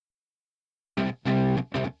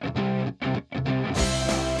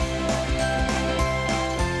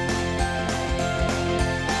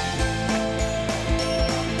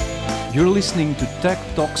You're listening to Tech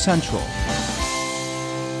Talk Central.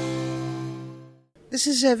 This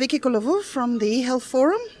is Vicky Kolovou from the eHealth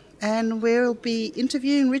Forum, and we'll be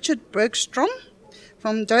interviewing Richard Bergstrom,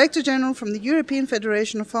 Director General from the European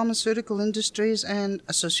Federation of Pharmaceutical Industries and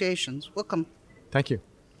Associations. Welcome. Thank you.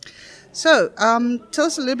 So, tell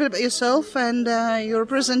us a little bit about yourself, and you're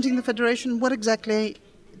representing the Federation. What exactly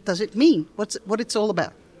does it mean? What it's all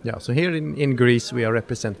about? Yeah, so here in Greece we are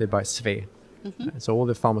represented by SWE. So all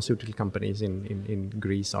the pharmaceutical companies in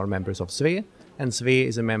Greece are members of SWE, and SWE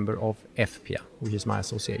is a member of EFPIA, which is my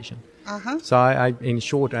association. So I in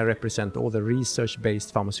short, I represent all the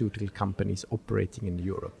research-based pharmaceutical companies operating in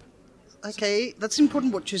Europe. Okay, that's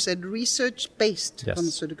important what you said, research-based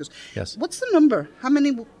pharmaceuticals. Yes. What's the number? How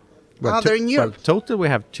many are there in Europe? Well, total we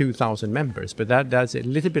have 2,000 members, but that's a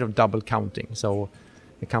little bit of double counting. So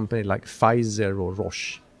a company like Pfizer or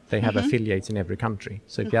Roche, they have affiliates in every country.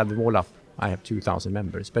 So if you add them all up, I have 2,000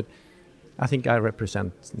 members. But I think I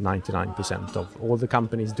represent 99% of all the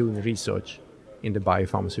companies doing research in the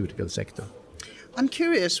biopharmaceutical sector. I'm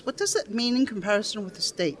curious, what does that mean in comparison with the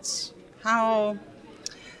States? Well,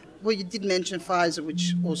 you did mention Pfizer,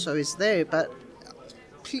 which also is there, but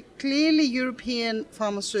clearly European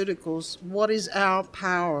pharmaceuticals, what is our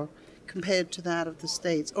power compared to that of the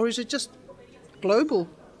States? Or is it just global,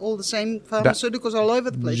 all the same pharmaceuticals all over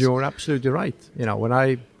the place? You're absolutely right. You know, when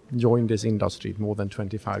I joined this industry more than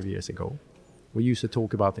 25 years ago, we used to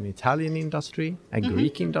talk about an Italian industry, a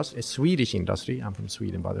Greek industry, a Swedish industry, I'm from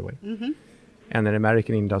Sweden by the way, and an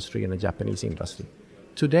American industry and a Japanese industry.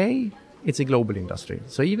 Today, it's a global industry.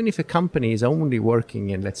 So even if a company is only working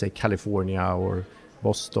in, let's say, California or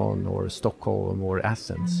Boston or Stockholm or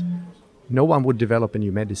Athens, no one would develop a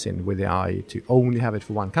new medicine with the eye to only have it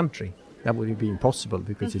for one country. That would be impossible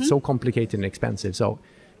because it's so complicated and expensive. So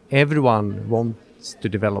everyone wants to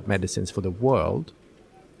develop medicines for the world.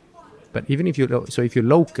 But even if you're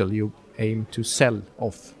local, you aim to sell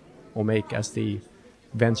off or make, as the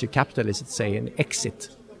venture capitalists say, an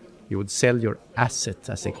exit. You would sell your asset,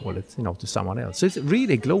 as they call it, to someone else. So it's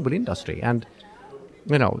really a global industry. And,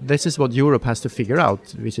 this is what Europe has to figure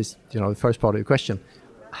out, which is, the first part of your question.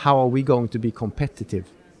 How are we going to be competitive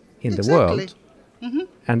in the world?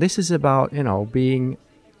 And this is about, being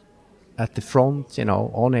at the front,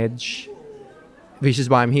 on edge, which is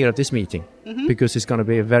why I'm here at this meeting, because it's going to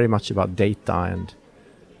be very much about data and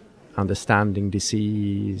understanding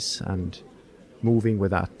disease and moving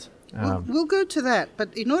with that. We'll go to that,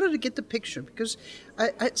 but in order to get the picture, because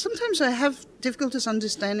sometimes I have difficulties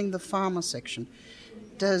understanding the pharma section.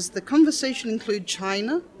 Does the conversation include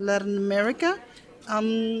China, Latin America?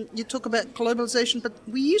 You talk about globalization, but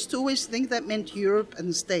we used to always think that meant Europe and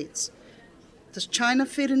the States. Does China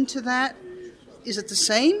fit into that? Is it the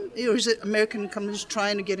same, or is it American companies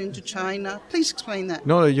trying to get into China? Please explain that.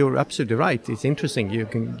 No, you're absolutely right. It's interesting. You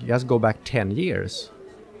can just go back 10 years,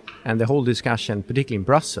 and the whole discussion, particularly in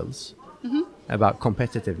Brussels, about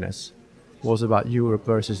competitiveness was about Europe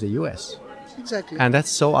versus the US. Exactly. And that's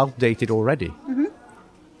so outdated already.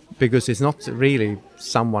 Because it's not really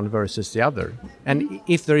someone versus the other. And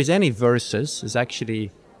if there is any versus, it's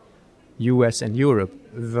actually US and Europe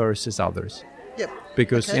versus others. Yep.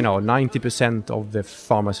 Because, 90% of the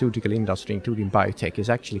pharmaceutical industry, including biotech, is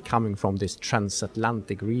actually coming from this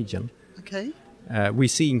transatlantic region. Okay. We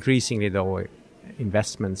see increasingly, though,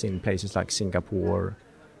 investments in places like Singapore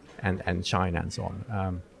and China and so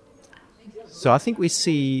on. So I think we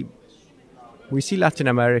see Latin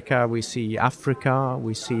America, we see Africa,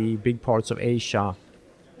 we see big parts of Asia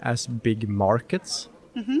as big markets.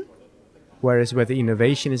 Whereas where the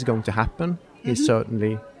innovation is going to happen is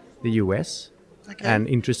certainly the US. Okay. And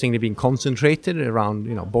interestingly being concentrated around,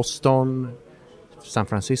 Boston, San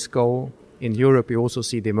Francisco. In Europe, you also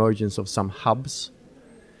see the emergence of some hubs.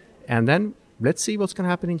 And then let's see what's going to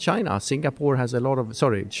happen in China. Shanghai has a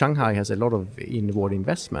lot of inward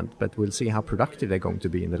investment, but we'll see how productive they're going to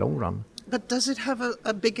be in the long run. But does it have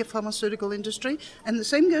a bigger pharmaceutical industry? And the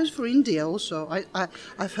same goes for India also.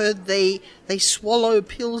 I've heard they swallow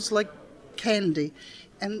pills like candy.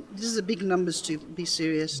 And this is a big numbers, to be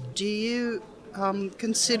serious. Do you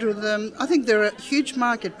consider them? I think they're a huge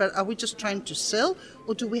market, but are we just trying to sell,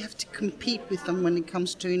 or do we have to compete with them when it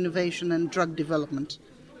comes to innovation and drug development?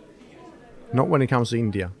 Not when it comes to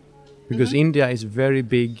India, because India is very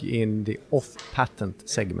big in the off-patent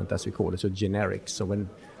segment, as we call it, so generics. So when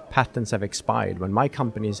patents have expired, when my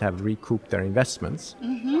companies have recouped their investments,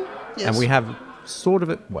 yes. And we have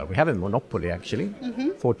we have a monopoly actually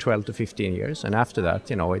for 12 to 15 years, and after that,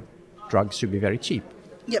 drugs should be very cheap.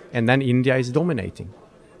 Yep. And then India is dominating.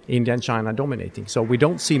 India and China are dominating. So we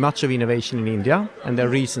don't see much of innovation in India, and there are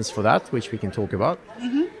reasons for that, which we can talk about.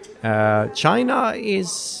 China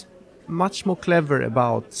is much more clever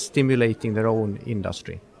about stimulating their own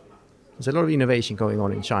industry. There's a lot of innovation going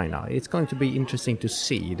on in China. It's going to be interesting to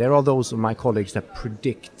see. There are those of my colleagues that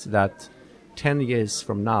predict that 10 years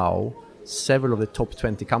from now, several of the top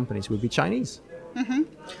 20 companies will be Chinese.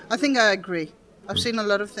 I think I agree. I've seen a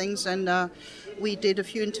lot of things, and we did a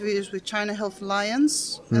few interviews with China Health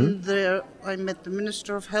Alliance, and there I met the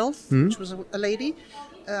Minister of Health, which was a lady.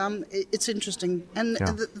 It's interesting, and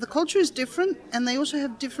the culture is different, and they also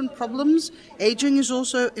have different problems. Aging is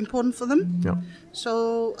also important for them. Yeah.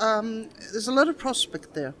 So there's a lot of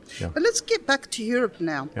prospect there. Yeah. But let's get back to Europe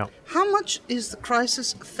now. Yeah. How much is the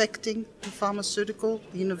crisis affecting the pharmaceutical,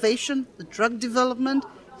 the innovation, the drug development?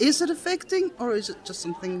 Is it affecting, or is it just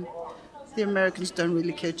something the Americans don't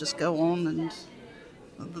really care, just go on and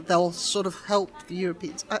they'll sort of help the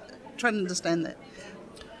Europeans? I'm trying to understand that.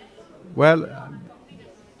 Well,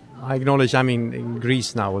 I acknowledge, I mean, in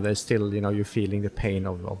Greece now, there's still, you're feeling the pain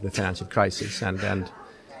of the financial crisis. And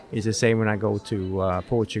it's the same when I go to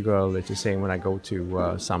Portugal, it's the same when I go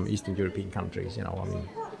to some Eastern European countries, I mean,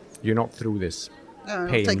 you're not through this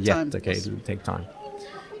pain yet, time. okay, it'll take time.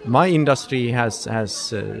 My industry has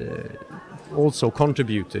also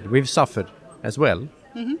contributed. We've suffered as well.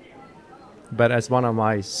 But as one of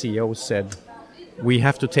my CEOs said, we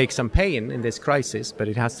have to take some pain in this crisis, but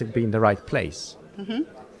it has to be in the right place.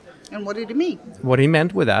 And what did he mean? What he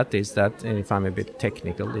meant with that is that, and if I'm a bit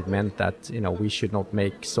technical, it meant that we should not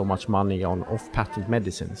make so much money on off-patent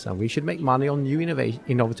medicines, and we should make money on new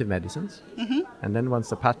innovative medicines. And then once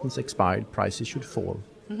the patents expired, prices should fall.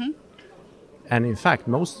 And in fact,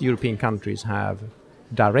 most European countries have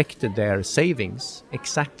directed their savings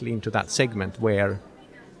exactly into that segment where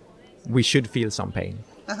we should feel some pain.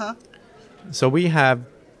 So we have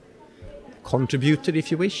contributed, if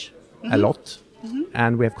you wish, a lot.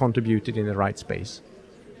 And we have contributed in the right space.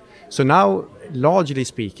 So now, largely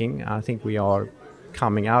speaking, I think we are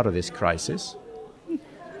coming out of this crisis.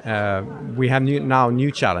 We have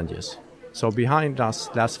new challenges. So behind us,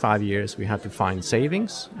 last 5 years, we had to find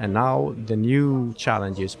savings. And now the new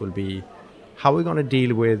challenges will be how we're going to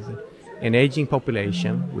deal with an aging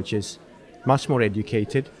population, which is much more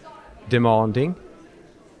educated, demanding.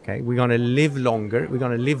 Okay, we're going to live longer. We're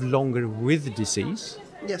going to live longer with disease.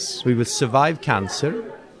 Yes. We will survive cancer,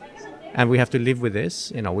 and we have to live with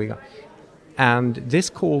this. And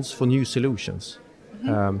this calls for new solutions.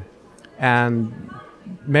 And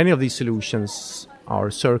many of these solutions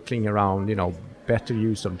are circling around, better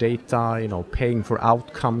use of data, paying for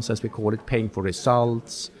outcomes, as we call it, paying for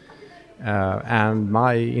results. And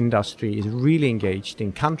my industry is really engaged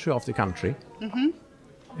in country after country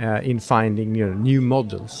in finding new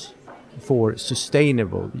models for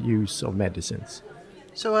sustainable use of medicines.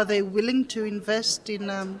 So are they willing to invest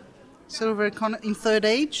in silver in third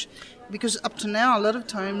age? Because up to now, a lot of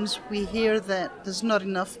times we hear that there's not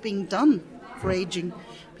enough being done for aging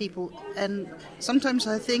people. And sometimes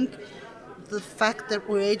I think the fact that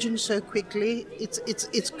we're aging so quickly,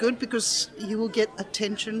 it's good because you will get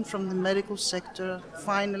attention from the medical sector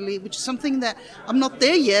finally, which is something that I'm not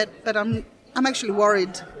there yet, but I'm actually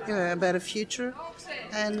worried about a future.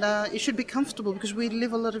 And it should be comfortable because we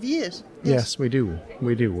live a lot of years. Yes, we do.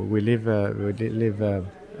 We live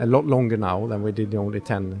a lot longer now than we did only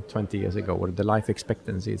 10, 20 years ago. Or the life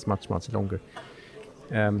expectancy is much, much longer.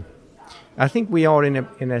 I think we are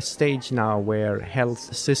in a stage now where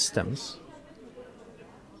health systems,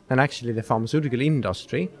 and actually the pharmaceutical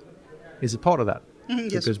industry, is a part of that.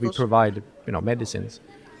 Because we provide medicines.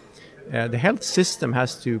 The health system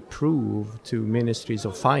has to prove to ministries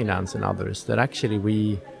of finance and others that actually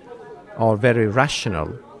we are very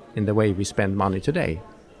rational in the way we spend money today.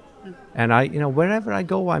 And wherever I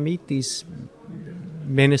go, I meet these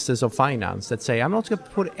ministers of finance that say, I'm not going to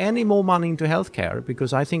put any more money into healthcare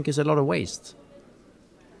because I think it's a lot of waste.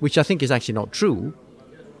 Which I think is actually not true,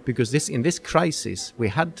 because in this crisis we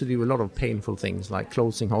had to do a lot of painful things like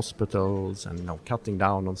closing hospitals and cutting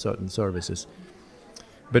down on certain services.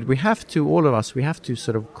 But all of us have to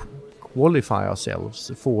sort of qualify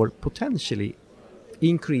ourselves for potentially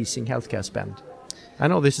increasing healthcare spend. I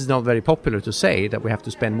know this is not very popular to say that we have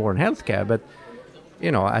to spend more on healthcare, but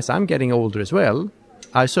as I'm getting older as well,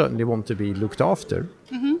 I certainly want to be looked after.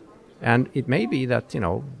 And it may be that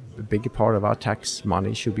a bigger part of our tax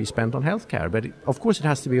money should be spent on healthcare, but of course it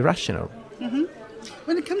has to be rational.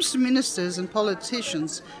 When it comes to ministers and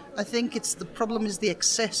politicians, I think the problem is the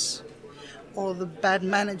excess or the bad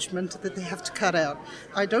management that they have to cut out.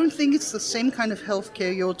 I don't think it's the same kind of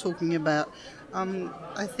healthcare you're talking about.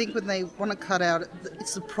 I think when they want to cut out,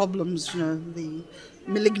 it's the problems, the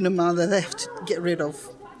malignoma that they have to get rid of.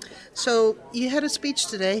 So you had a speech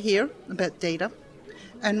today here about data,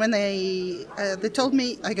 and when they told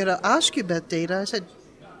me I got to ask you about data, I said,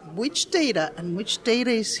 which data and which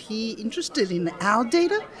data is he interested in? Our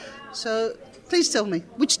data? So please tell me,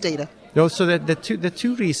 which data? No, so the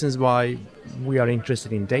two reasons why we are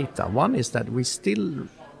interested in data. One is that we still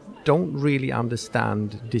don't really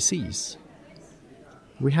understand disease.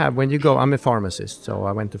 We have, when you go, I'm a pharmacist, so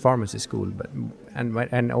I went to pharmacy school,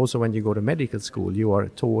 and also when you go to medical school, you are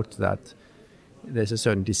taught that there's a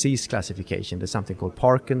certain disease classification. There's something called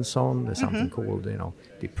Parkinson, there's something called,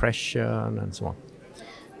 depression and so on.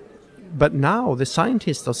 But now the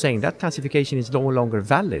scientists are saying that classification is no longer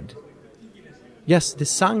valid. Yes, the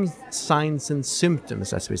signs and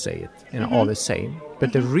symptoms, as we say it, are the same,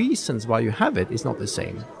 but the reasons why you have it is not the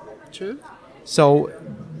same. True. So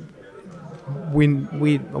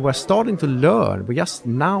we're starting to learn, we're just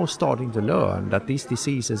now starting to learn that these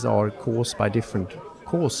diseases are caused by different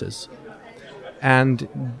causes. And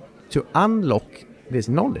to unlock this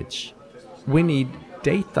knowledge, we need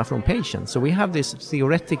data from patients. So we have this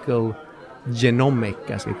theoretical genomic,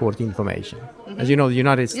 as we call it, information. As you know, the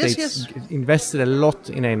United States invested a lot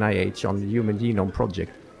in NIH on the Human Genome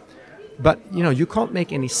Project. But, you can't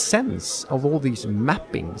make any sense of all these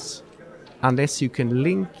mappings unless you can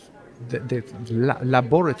link the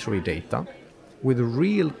laboratory data with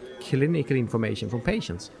real clinical information from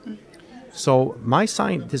patients. So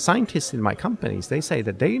the scientists in my companies, they say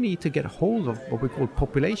that they need to get hold of what we call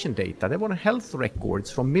population data. They want health records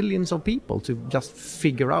from millions of people to just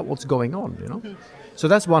figure out what's going on, So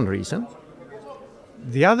that's one reason.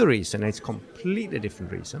 The other reason, it's a completely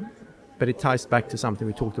different reason, but it ties back to something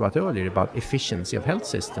we talked about earlier about efficiency of health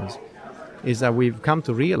systems, is that we've come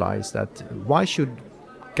to realize that why should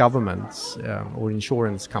governments or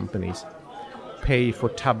insurance companies pay for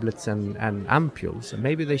tablets and ampules?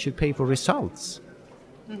 Maybe they should pay for results.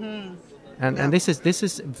 And this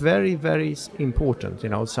is very, very important.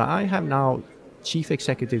 So I have now chief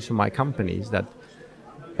executives from my companies that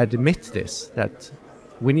admit this, that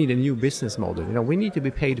we need a new business model. We need to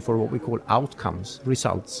be paid for what we call outcomes,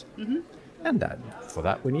 results, and for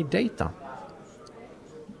that we need data.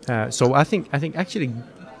 So I think actually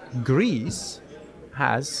Greece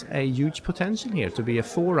has a huge potential here to be a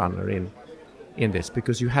forerunner in this,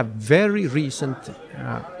 because you have very recent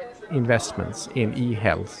investments in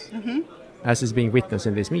e-health, as is being witnessed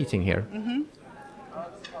in this meeting here.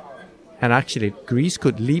 And actually, Greece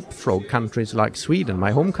could leapfrog countries like Sweden,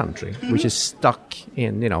 my home country, which is stuck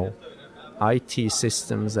in, IT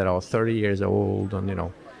systems that are 30 years old,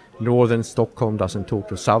 and, northern Stockholm doesn't talk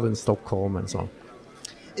to southern Stockholm and so on.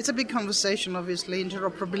 It's a big conversation, obviously,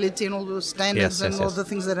 interoperability and all those standards all the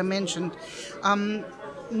things that I mentioned.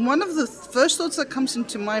 One of the first thoughts that comes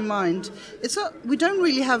into my mind is that we don't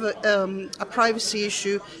really have a privacy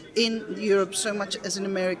issue in Europe so much as in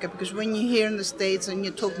America, because when you're here in the States and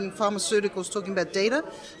you're talking pharmaceuticals, talking about data,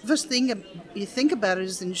 the first thing you think about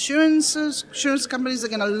is the insurance companies are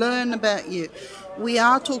going to learn about you. We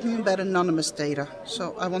are talking about anonymous data,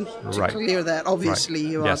 so I want to clear that. Obviously,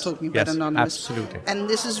 you are talking about anonymous. Absolutely. And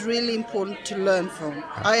this is really important to learn from.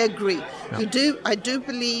 I agree. I do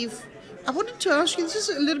believe... I wanted to ask you, this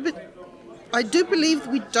is a little bit... I do believe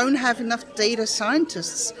we don't have enough data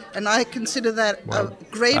scientists, and I consider that a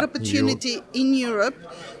great opportunity in Europe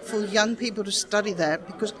for young people to study that,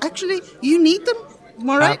 because actually you need them. Am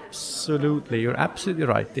I right? Absolutely, you're absolutely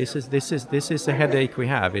right. This is a headache we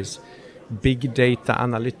have, is big data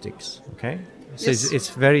analytics. Okay, so it's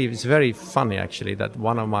very funny actually that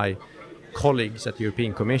one of my colleagues at the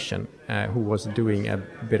European Commission who was doing a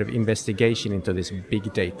bit of investigation into this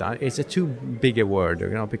big data. It's a too big a word,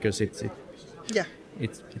 because it's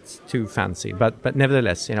too fancy. But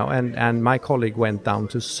nevertheless, and my colleague went down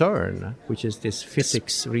to CERN, which is this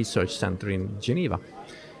physics research center in Geneva,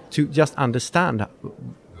 to just understand,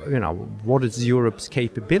 what is Europe's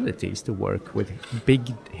capabilities to work with big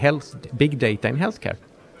data in healthcare.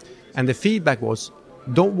 And the feedback was,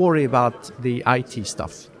 don't worry about the IT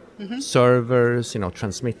stuff. Servers,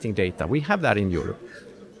 transmitting data. We have that in Europe.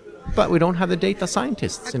 But we don't have the data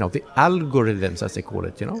scientists, the algorithms, as they call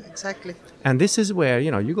it, Exactly. And this is where,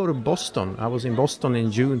 you go to Boston. I was in Boston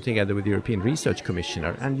in June together with the European Research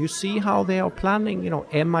Commissioner, and you see how they are planning,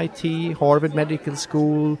 MIT, Harvard Medical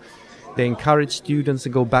School. They encourage students to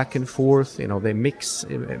go back and forth, they mix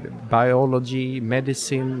biology,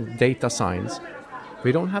 medicine, data science.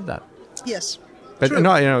 We don't have that. Yes. But True.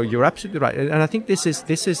 no, you're absolutely right, and I think this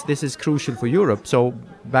is crucial for Europe. So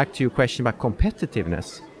back to your question about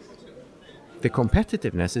competitiveness. The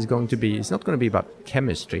competitiveness is going to be, it's not going to be about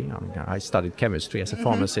chemistry. I studied chemistry as a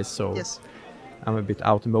pharmacist, so I'm a bit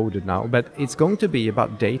outmoded now, but it's going to be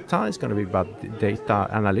about data. It's going to be about data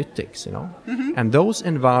analytics, you know, and those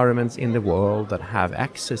environments in the world that have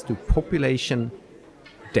access to population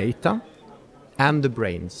data and the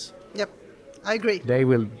brains, Yep, I agree. they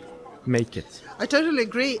will make it. I totally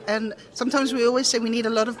agree. And sometimes we always say we need a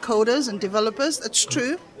lot of coders and developers. That's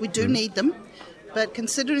true. We do need them. But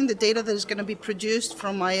considering the data that is going to be produced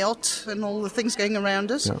from IoT and all the things going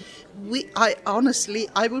around us,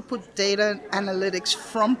 I will put data analytics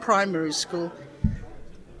from primary school.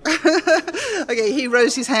 Okay, he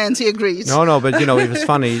rose his hands. He agrees. No, but you know, it was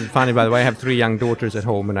funny. By the way, I have 3 young daughters at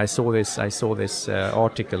home, and I saw this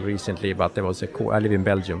article recently about there was I live in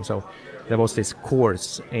Belgium, so there was this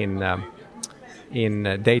course in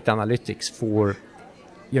data analytics for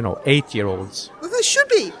 8-year-olds. Well, there should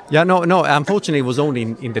be. Yeah, no. Unfortunately, it was only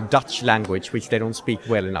in the Dutch language, which they don't speak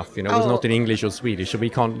well enough. You know, it was not in English or Swedish, so they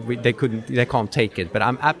can't take it. But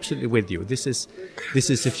I'm absolutely with you. This is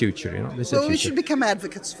the future. You know, this is the future. We should become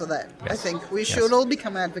advocates for that. Yes. I think we should all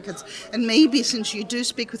become advocates. And maybe since you do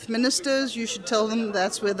speak with ministers, you should tell them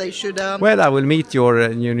that's where they should. Well, I will meet your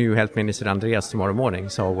new health minister Andreas tomorrow morning.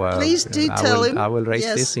 So please do tell him. I will raise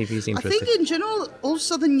this if he's interested. I think in general, all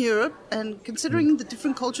Southern Europe, and considering the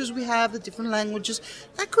different cultures we have, the different languages,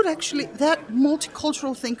 that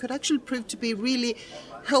multicultural thing could actually prove to be really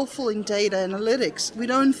helpful in data analytics. We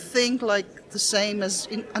don't think like the same as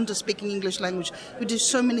under speaking English language. We do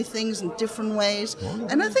so many things in different ways,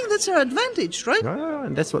 and I think that's our advantage, right? Yeah,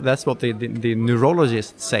 and that's what the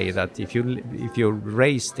neurologists say, that if you're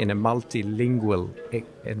raised in a multilingual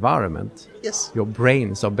environment, Yes. your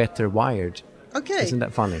brains are better wired. Okay. Isn't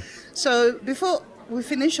that funny? So before we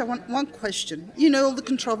finish, I want one question. You know the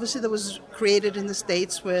controversy that was created in the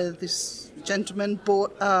States where this gentleman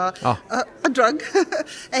bought a drug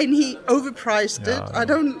and he overpriced it. I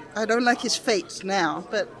don't like his fate now,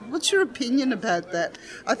 but what's your opinion about that?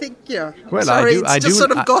 I think Well, sorry, I it's just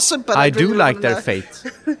sort of gossip, but I I'd do really like wanna their know. fate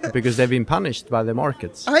because they've been punished by the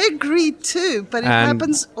markets. I agree too, but it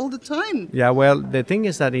happens all the time. Yeah, well, the thing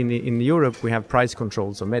is that in Europe we have price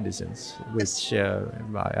controls on medicines, which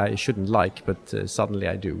I shouldn't like, but suddenly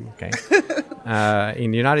I do. Okay. In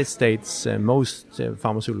the United States, most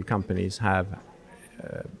pharmaceutical companies have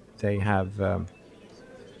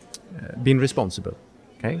been responsible.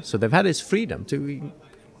 Okay, so they've had this freedom to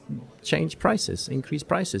change prices, increase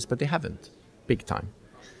prices, but they haven't, big time.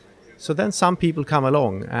 So then some people come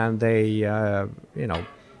along and they,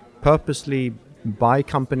 purposely buy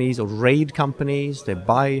companies or raid companies. They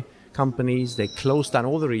buy companies, they close down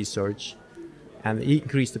all the research, and they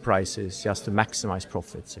increase the prices just to maximize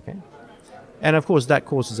profits. Okay, and of course that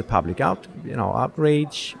causes a public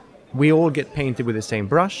outrage. We all get painted with the same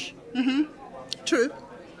brush. Mm-hmm. True.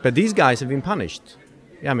 But these guys have been punished.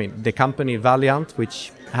 I mean, the company Valiant,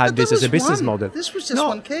 which had this as a business model. This was just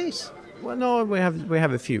one case. Well, no, we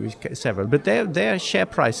have several, but their share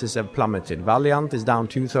prices have plummeted. Valiant is down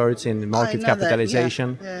 2/3 in market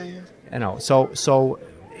capitalization. Yeah. So,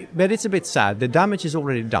 but it's a bit sad. The damage is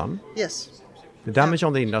already done. Yes. The damage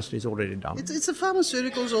on the industry is already done. It's the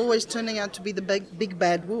pharmaceuticals always turning out to be the big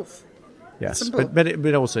bad wolf. Yes,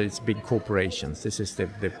 but also it's big corporations. This is the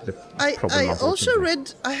problem.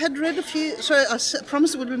 I had read a few. Sorry, I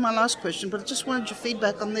promised it would be my last question, but I just wanted your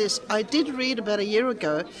feedback on this. I did read about a year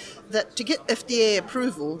ago that to get FDA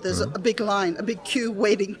approval, there's a big line, a big queue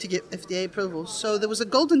waiting to get FDA approval. So there was a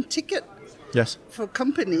golden ticket. Yes. For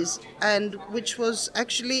companies, and which was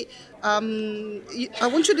actually, I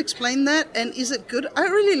want you to explain that. And is it good? I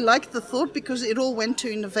really like the thought because it all went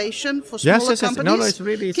to innovation for smaller companies. No, it's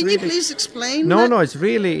really. Can you please explain? No, it's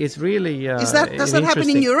really. Does that happen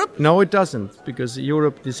in Europe? No, it doesn't, because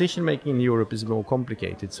decision making in Europe is more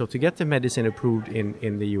complicated. So to get the medicine approved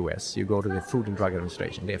in the US, you go to the Food and Drug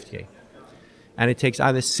Administration, the FDA, and it takes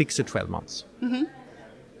either 6 or 12 months. Mm-hmm.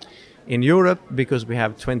 In Europe, because we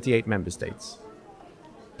have 28 member states,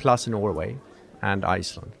 plus Norway and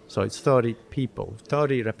Iceland. So it's 30 people,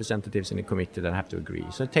 30 representatives in a committee that have to agree.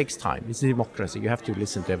 So it takes time. It's a democracy. You have to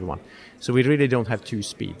listen to everyone. So we really don't have two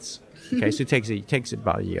speeds. Okay, so it takes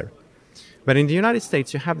about a year. But in the United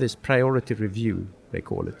States, you have this priority review, they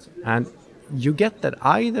call it. And you get that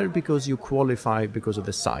either because you qualify because of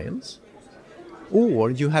the science, or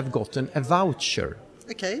you have gotten a voucher.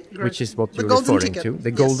 Okay, great. Which is what you're referring to,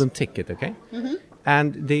 the golden ticket, okay? Mm-hmm.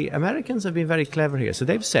 And the Americans have been very clever here. So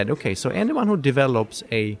they've said, okay, so anyone who develops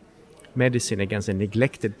a medicine against a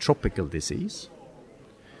neglected tropical disease,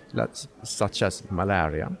 such as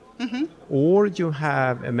malaria, mm-hmm. or you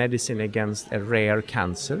have a medicine against a rare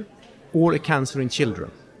cancer, or a cancer in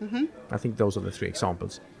children. Mm-hmm. I think those are the three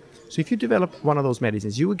examples. So if you develop one of those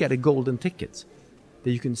medicines, you will get a golden ticket.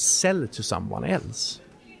 that you can sell it to someone else.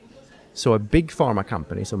 So a big pharma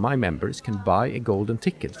company, so my members can buy a golden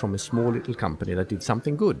ticket from a small little company that did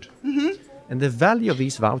something good. And the value of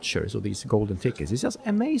these vouchers or these golden tickets is just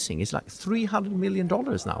amazing. It's like $300 million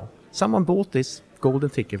now. Someone bought this golden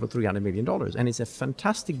ticket for $300 million, and it's a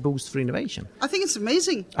fantastic boost for innovation. I think it's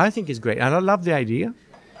amazing. I think it's great, and I love the idea.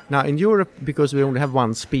 Now, in Europe, because we only have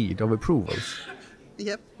one speed of approvals,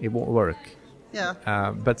 Yep. it won't work.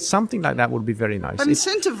 Yeah. But something like that would be very nice. But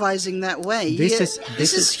incentivizing that way, This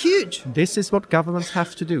this is huge. This is what governments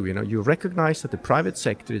have to do. You recognize that the private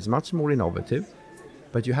sector is much more innovative,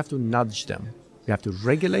 but you have to nudge them. You have to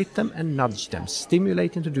regulate them and nudge them,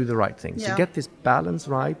 stimulate them to do the right things. Yeah. To get this balance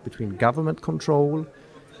right between government control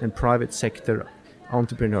and private sector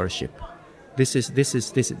entrepreneurship.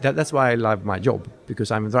 That's why I love my job,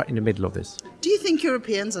 because I'm right in the middle of this. Do you think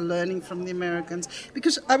Europeans are learning from the Americans?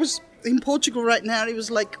 Because I was in Portugal right now, it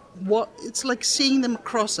was like it's like seeing them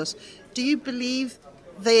across us. Do you believe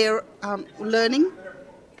they're learning?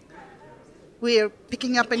 We're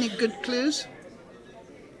picking up any good clues?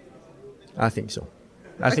 I think so.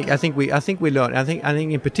 I think we learn. I think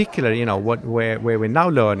in particular, where we're now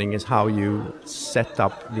learning is how you set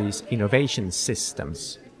up these innovation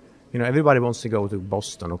systems. Everybody wants to go to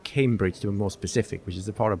Boston or Cambridge, to be more specific, which is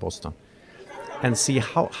a part of Boston, and see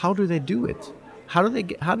how do they do it? How do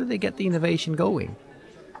they get the innovation going?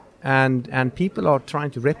 And people are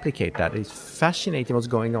trying to replicate that. It's fascinating what's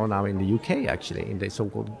going on now in the UK, actually, in the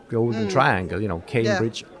so-called Golden Triangle.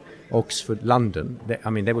 Cambridge, Oxford, London.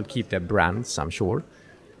 They will keep their brands, I'm sure,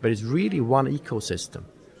 but it's really one ecosystem.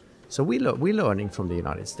 So we're learning from the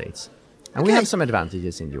United States, and we have some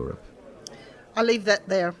advantages in Europe. I'll leave that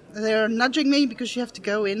there. They're nudging me because you have to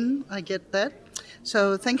go in. I get that.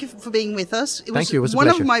 So thank you for being with us. Thank you. It was a one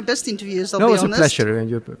pleasure. of my best interviews, I'll be honest. It was a pleasure. And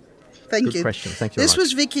Thank good you. question. Thank you This very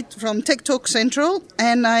was Vicky from Tech Talk Central,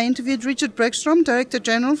 and I interviewed Richard Bräckström, Director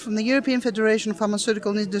General from the European Federation of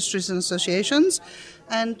Pharmaceutical Industries and Associations.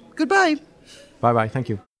 And goodbye. Bye-bye. Thank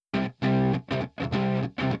you.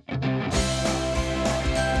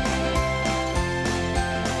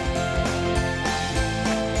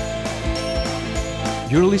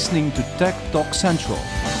 You're listening to Tech Talk Central.